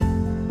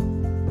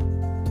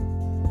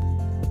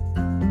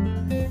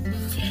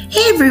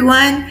Hey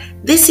everyone,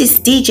 this is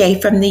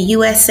DJ from the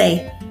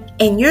USA,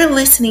 and you're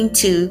listening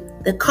to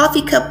the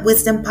Coffee Cup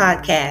Wisdom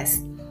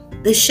Podcast,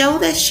 the show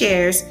that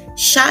shares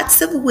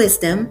shots of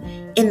wisdom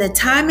in the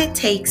time it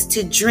takes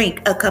to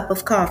drink a cup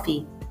of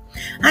coffee.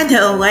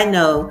 I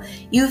know,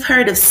 you've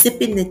heard of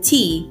sipping the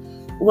tea.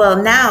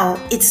 Well, now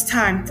it's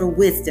time for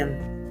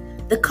wisdom.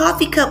 The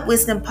Coffee Cup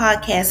Wisdom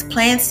Podcast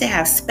plans to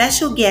have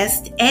special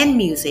guests and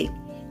music.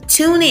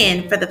 Tune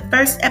in for the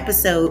first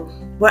episode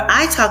where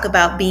I talk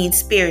about being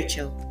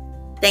spiritual.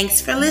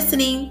 Thanks for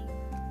listening.